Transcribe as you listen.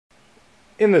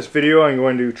In this video I'm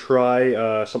going to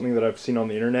try something that I've seen on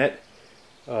the internet.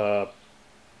 I'm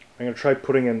going to try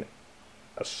putting in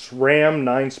a Sram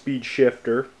 9-speed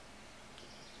shifter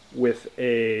with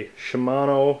a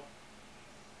Shimano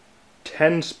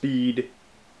 10-speed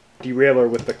derailleur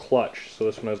with the clutch. So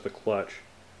this one has the clutch.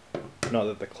 Not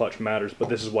that the clutch matters, but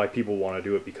this is why people want to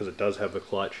do it, because it does have the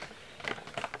clutch.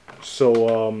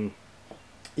 So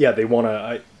yeah, they want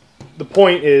to... the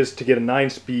point is to get a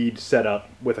 9-speed setup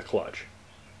with a clutch.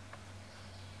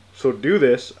 So to do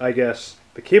this, I guess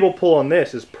the cable pull on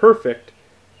this is perfect.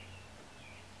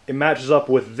 It matches up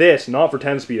with this, not for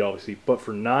 10-speed obviously, but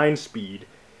for 9-speed,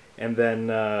 and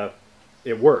then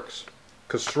it works.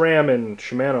 Because SRAM and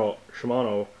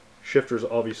Shimano shifters,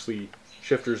 obviously,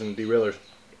 shifters and derailleurs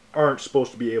aren't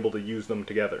supposed to be able to use them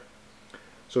together.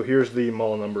 So here's the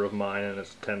model number of mine, and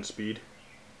it's 10-speed.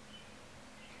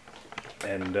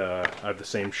 And I have the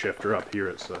same shifter up here.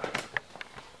 It's a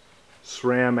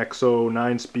Sram X0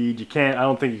 9-speed. I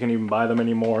don't think you can even buy them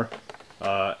anymore.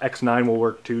 X9 will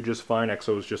work too just fine.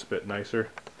 X0 is just a bit nicer.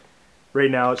 Right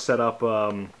now it's set up,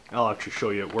 I'll actually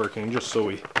show you it working just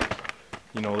so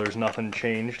there's nothing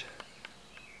changed.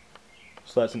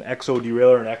 So that's an X0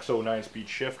 derailleur and X0 9-speed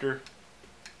shifter.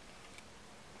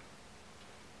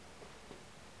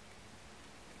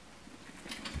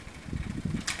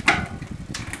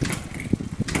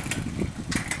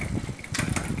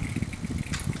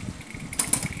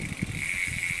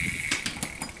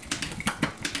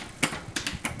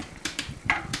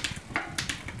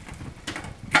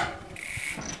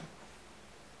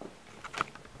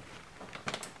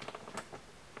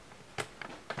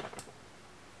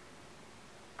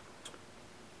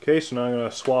 Okay, so now I'm going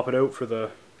to swap it out for the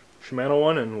Shimano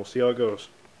one, and we'll see how it goes.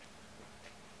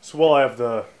 So while I have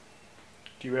the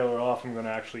derailleur off, I'm going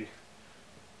to actually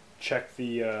check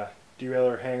the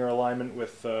derailleur hanger alignment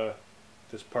with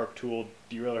this Park Tool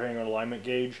derailleur hanger alignment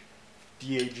gauge,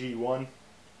 DAG1.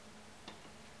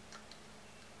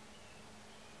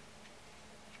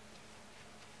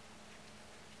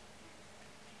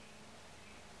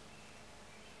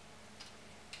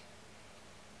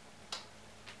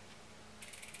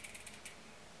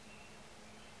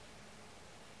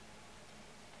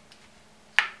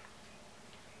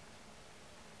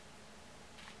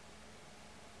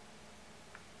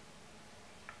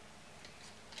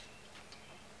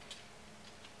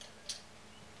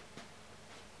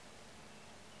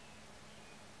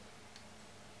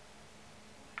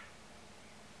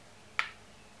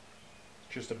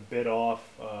 Just a bit off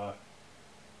on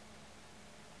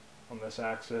this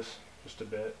axis, just a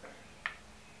bit.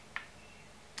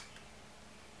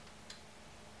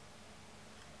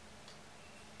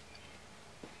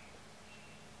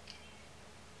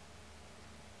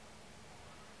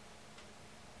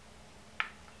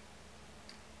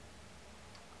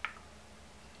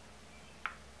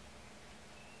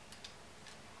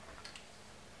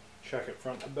 Check it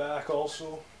front to back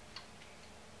also.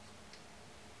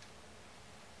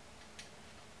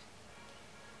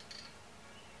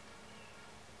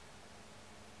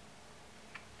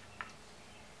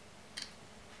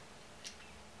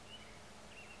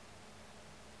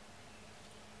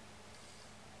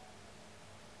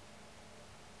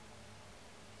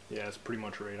 Yeah, it's pretty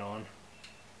much right on.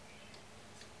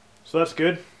 So that's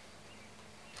good.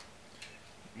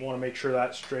 You want to make sure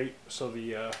that's straight so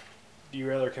the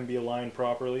derailleur can be aligned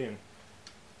properly, and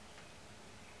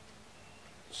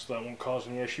so that won't cause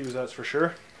any issues, that's for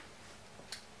sure.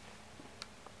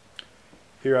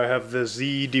 Here I have the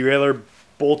Z derailleur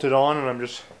bolted on, and I'm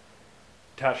just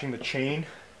attaching the chain.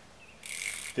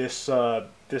 This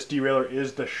derailleur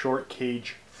is the short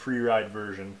cage freeride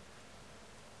version.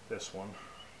 This one.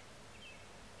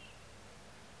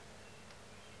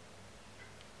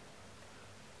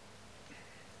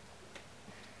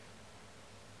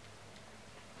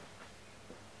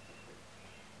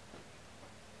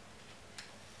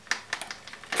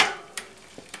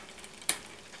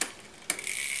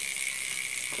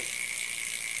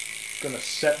 Going to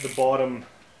set the bottom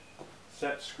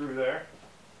set screw there.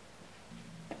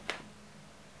 I'm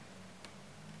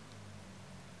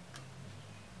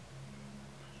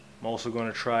also going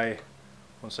to try,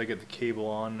 once I get the cable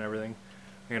on and everything,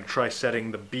 I'm going to try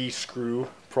setting the B screw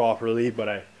properly, but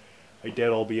I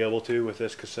doubt I'll be able to with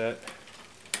this cassette.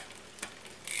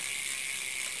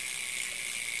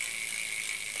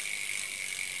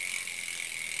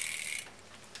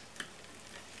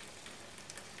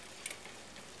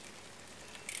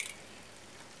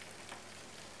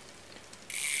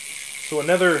 So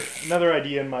another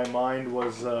idea in my mind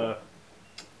was a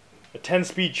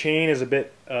 10-speed chain is a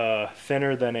bit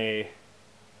thinner than a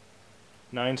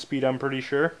 9-speed, I'm pretty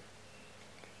sure.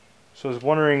 So I was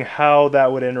wondering how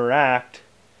that would interact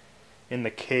in the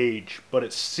cage, but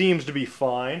it seems to be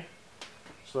fine,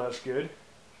 so that's good.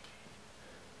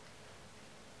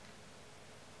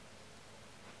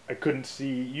 I couldn't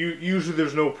see, usually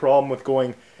there's no problem with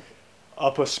going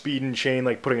up a speed and chain,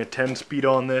 like putting a 10 speed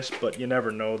on this, but you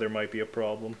never know, there might be a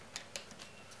problem.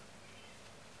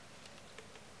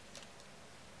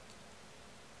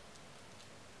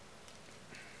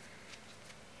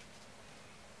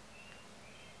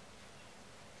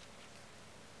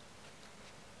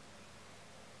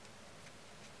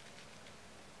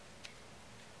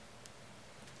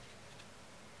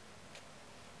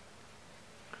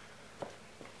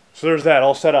 So there's that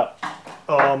all set up.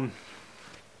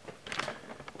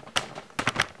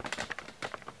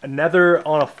 Another,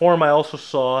 on a forum I also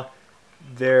saw,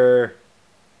 there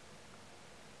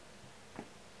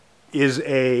is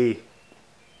I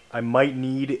might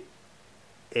need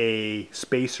a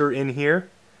spacer in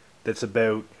here that's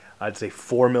about, I'd say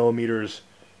 4 millimeters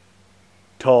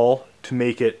tall to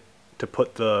make it, to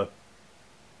put the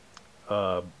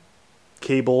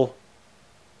cable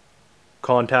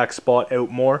contact spot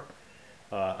out more.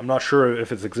 I'm not sure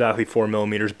if it's exactly 4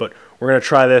 millimeters, but we're going to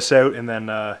try this out, and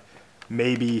then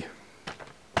maybe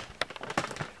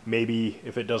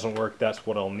if it doesn't work, that's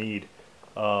what I'll need.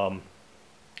 And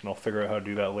I'll figure out how to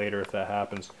do that later if that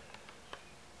happens.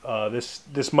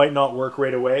 This might not work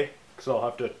right away because I'll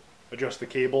have to adjust the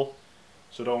cable.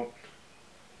 So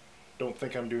don't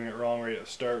think I'm doing it wrong right at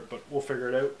the start, but we'll figure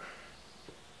it out.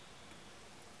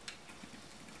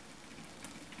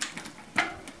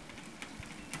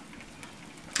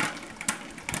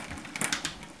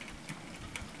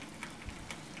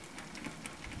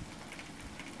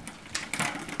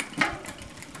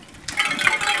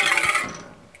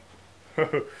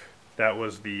 That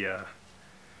was the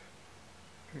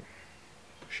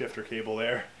shifter cable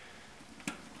there.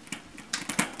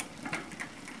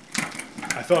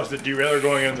 I thought it was the derailleur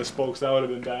going in the spokes. That would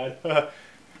have been bad.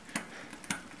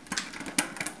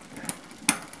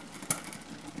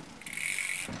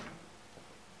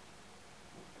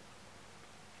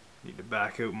 Need to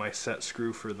back out my set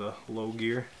screw for the low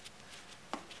gear.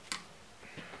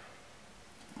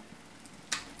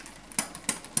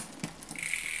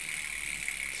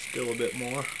 Still a bit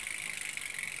more.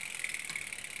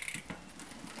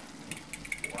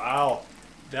 Wow,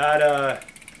 that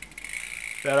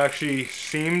actually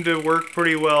seemed to work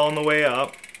pretty well on the way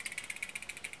up.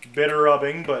 Bit of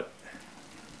rubbing, but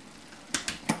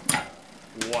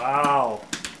wow.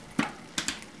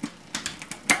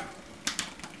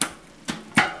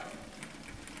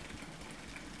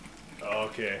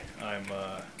 Okay,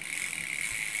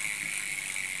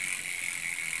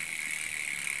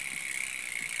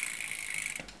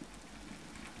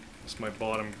 it's my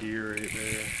bottom gear right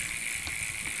there.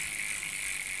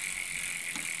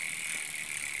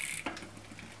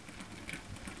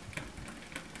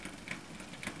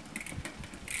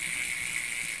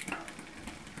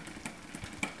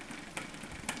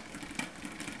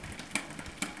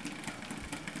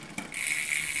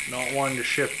 Not wanting to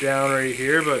shift down right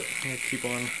here, but I'm gonna keep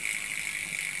on.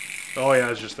 Oh yeah,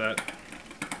 it's just that.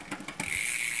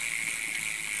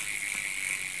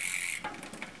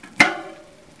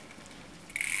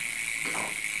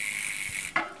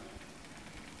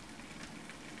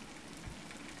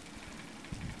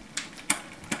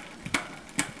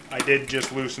 I did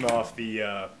just loosen off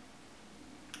the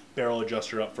barrel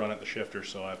adjuster up front at the shifter,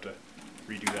 so I have to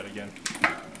redo that again.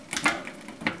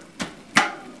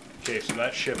 Okay, so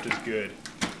that shift is good.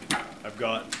 I've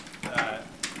got that.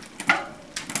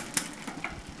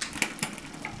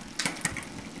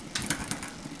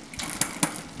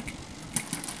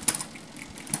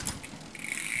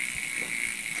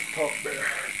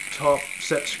 Top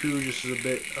set screw just is a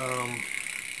bit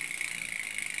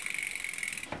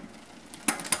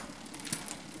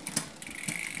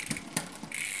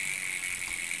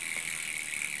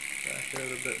back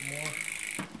out a bit more.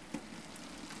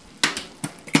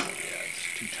 Yeah, it's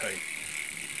too tight.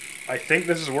 I think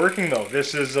this is working though.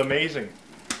 This is amazing.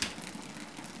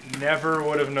 Never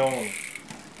would have known.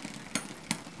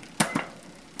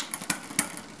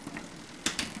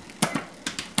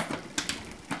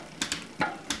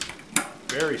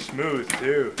 Very smooth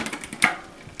too.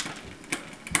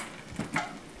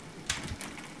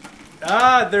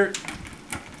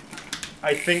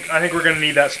 I think we're gonna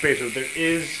need that spacer. There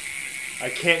is, I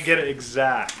can't get it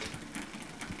exact.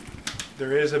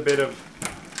 There is a bit of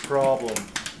problem.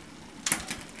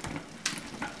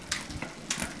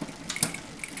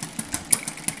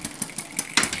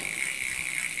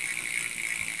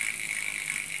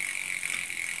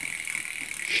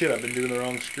 Shit, I've been doing the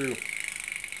wrong screw.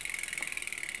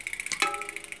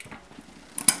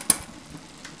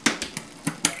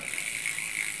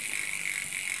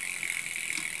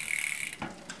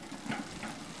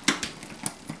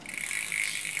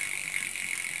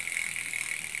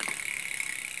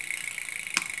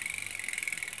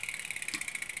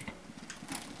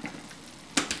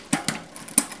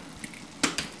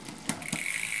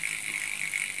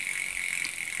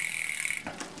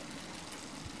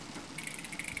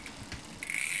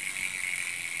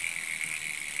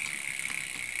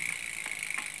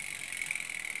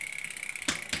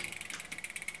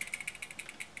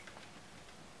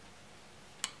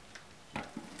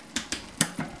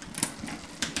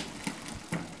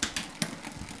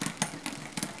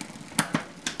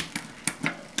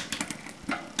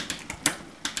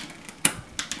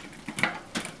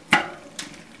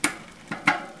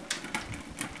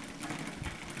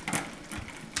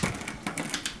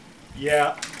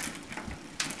 Yeah,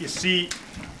 you see,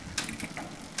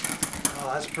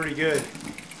 oh, that's pretty good.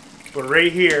 But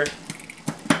right here,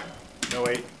 no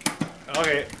wait,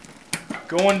 okay,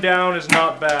 going down is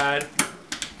not bad.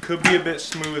 Could be a bit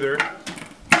smoother,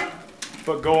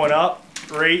 but going up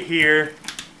right here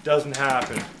doesn't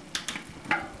happen.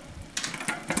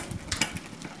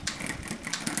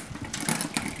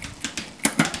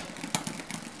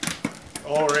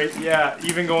 All right, yeah,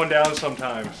 even going down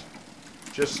sometimes,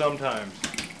 just sometimes.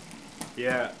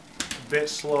 Yeah, a bit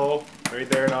slow, right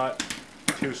there, not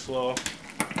too slow.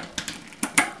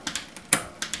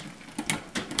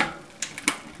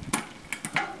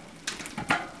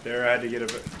 There, I had to get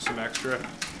some extra.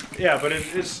 Yeah, but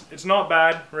it's not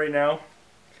bad right now.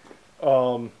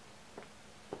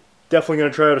 Definitely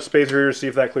gonna try out a spacer here to see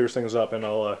if that clears things up, and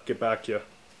I'll get back to you.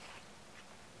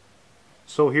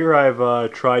 So here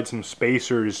I've tried some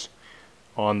spacers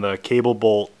on the cable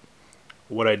bolt.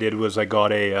 What I did was I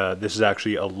got a, this is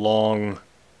actually a long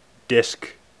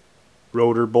disc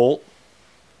rotor bolt.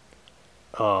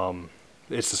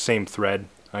 It's the same thread.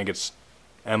 I think it's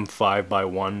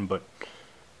M5x1, but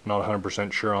not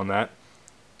 100% sure on that.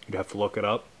 You'd have to look it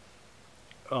up.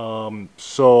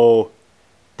 So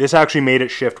this actually made it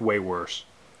shift way worse.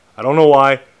 I don't know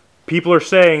why. People are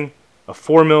saying a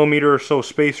 4mm or so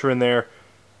spacer in there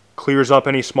clears up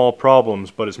any small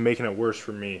problems, but it's making it worse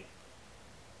for me.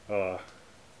 Get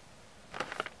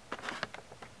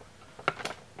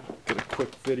a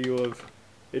quick video of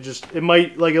it. It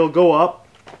might, like, it'll go up.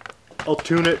 I'll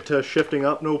tune it to shifting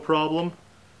up, no problem.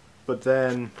 But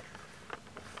then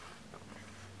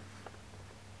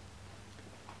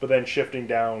shifting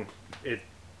down, it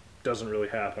doesn't really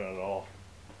happen at all.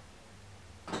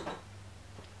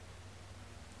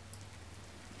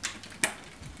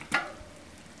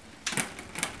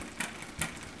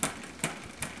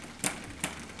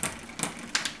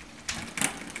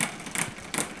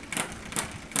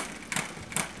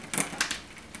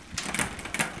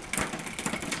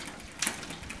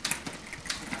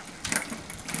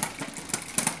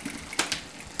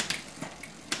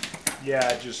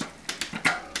 Yeah, it just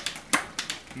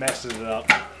messes it up.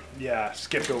 Yeah,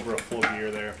 skipped over a full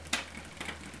gear there.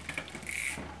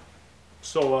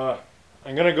 So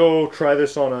I'm gonna go try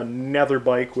this on another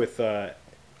bike with X9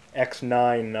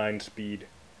 9-speed,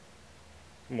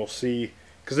 and we'll see.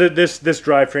 Because this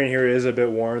drivetrain here is a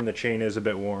bit worn, the chain is a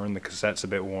bit worn, the cassette's a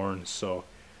bit worn. So I'm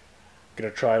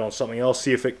gonna try it on something else,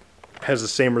 see if it has the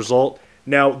same result.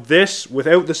 Now this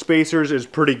without the spacers is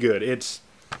pretty good. It's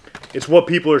what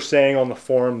people are saying on the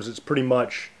forums. It's pretty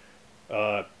much,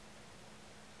 you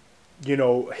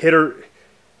know, hitter.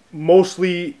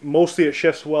 Mostly it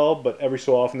shifts well, but every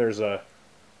so often there's a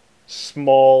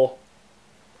small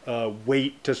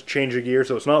weight to change a gear.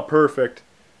 So it's not perfect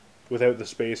without the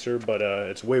spacer, but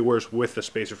it's way worse with the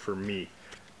spacer for me.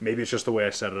 Maybe it's just the way I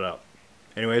set it up.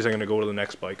 Anyways, I'm going to go to the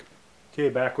next bike. Okay,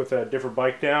 back with a different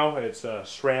bike now. It's a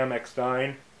Sram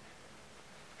X9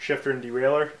 shifter and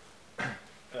derailleur.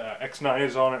 X9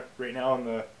 is on it right now on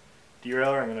the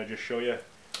derailleur. I'm going to just show you.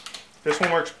 This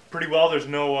one works pretty well. There's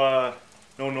no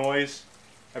noise.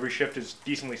 Every shift is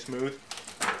decently smooth.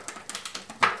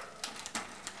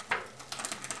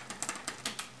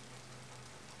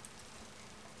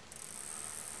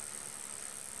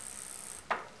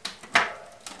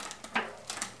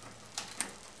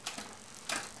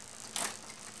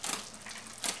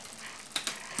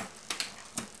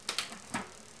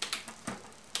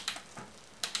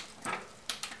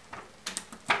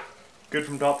 Good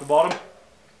from top to bottom.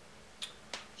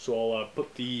 So I'll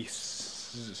put the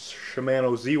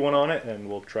Shimano Z1 on it and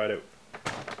we'll try it out.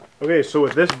 Okay, so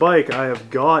with this bike I have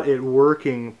got it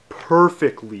working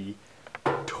perfectly,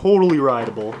 totally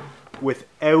rideable,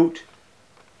 without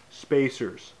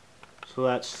spacers. So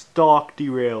that's stock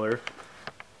derailleur.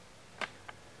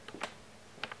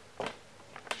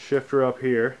 Shifter up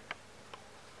here.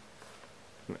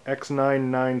 An X9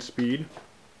 9-speed.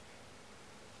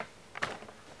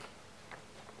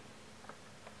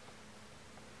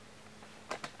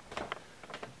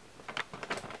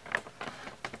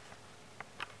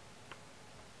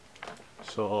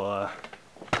 So I'll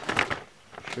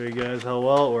show you guys how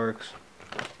well it works.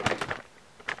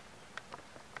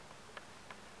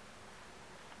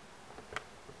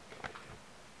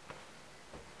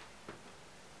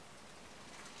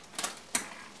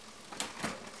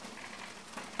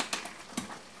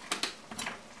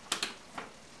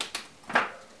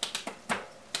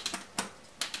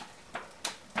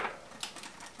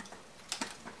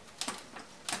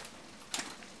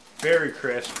 Very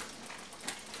crisp.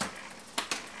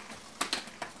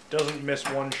 Doesn't miss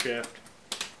one shift.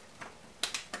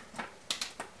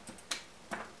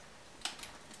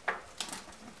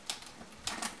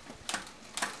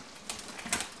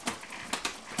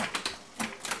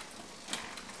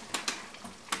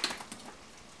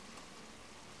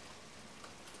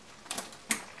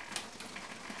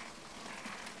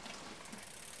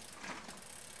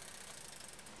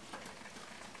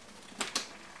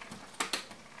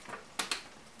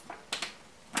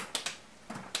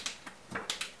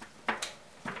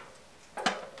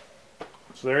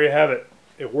 So there you have it.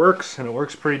 It works, and it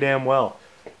works pretty damn well.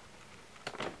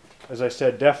 As I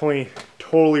said, definitely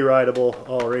totally rideable.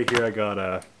 Oh, right here I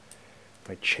got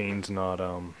my chain's not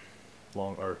long,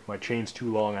 or my chain's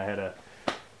too long. I had a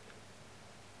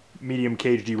medium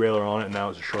cage derailleur on it, and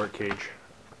now it's a short cage.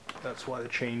 That's why the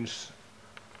chain's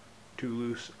too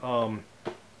loose.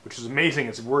 Which is amazing.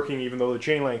 It's working even though the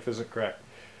chain length isn't correct.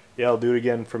 Yeah, I'll do it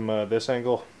again from this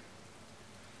angle.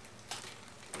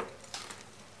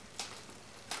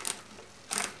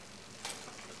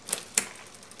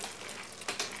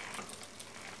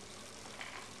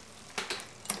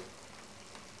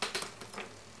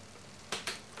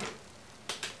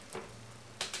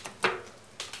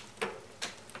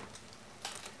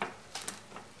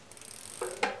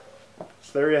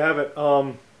 So there you have it.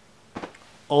 I'll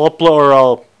upload,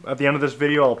 or at the end of this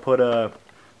video, I'll put I'll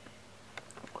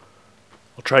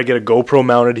try to get a GoPro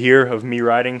mounted here of me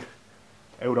riding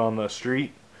out on the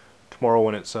street tomorrow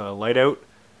when it's light out.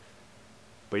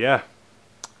 But yeah,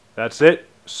 that's it.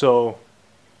 So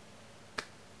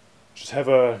just have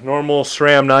a normal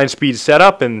SRAM 9-speed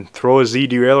setup and throw a Z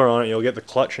derailleur on it. You'll get the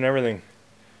clutch and everything.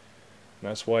 And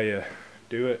that's why you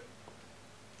do it.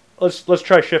 Let's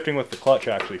try shifting with the clutch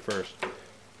actually first.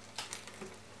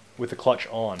 With the clutch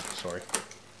on, sorry.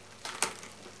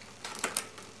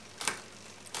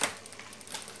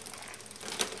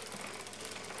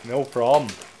 No problem.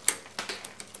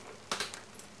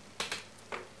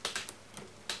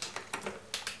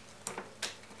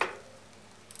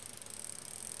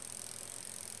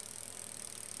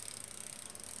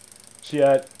 So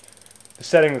yeah, the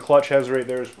setting the clutch has right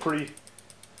there is pretty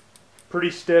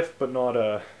stiff, but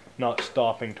not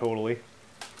stopping totally.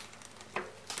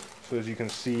 So as you can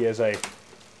see, as I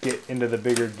get into the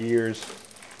bigger gears,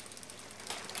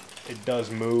 it does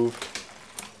move.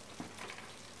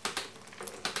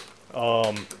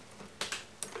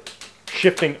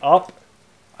 Shifting up,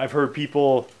 I've heard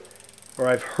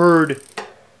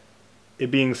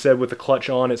it being said with the clutch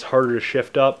on, it's harder to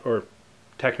shift up, or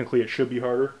technically it should be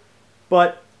harder.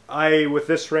 But with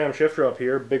this SRAM shifter up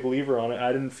here, big lever on it,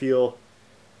 I didn't feel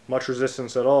much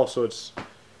resistance at all, so it's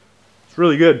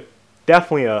really good.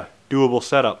 Definitely a doable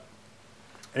setup.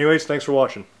 Anyways, thanks for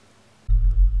watching.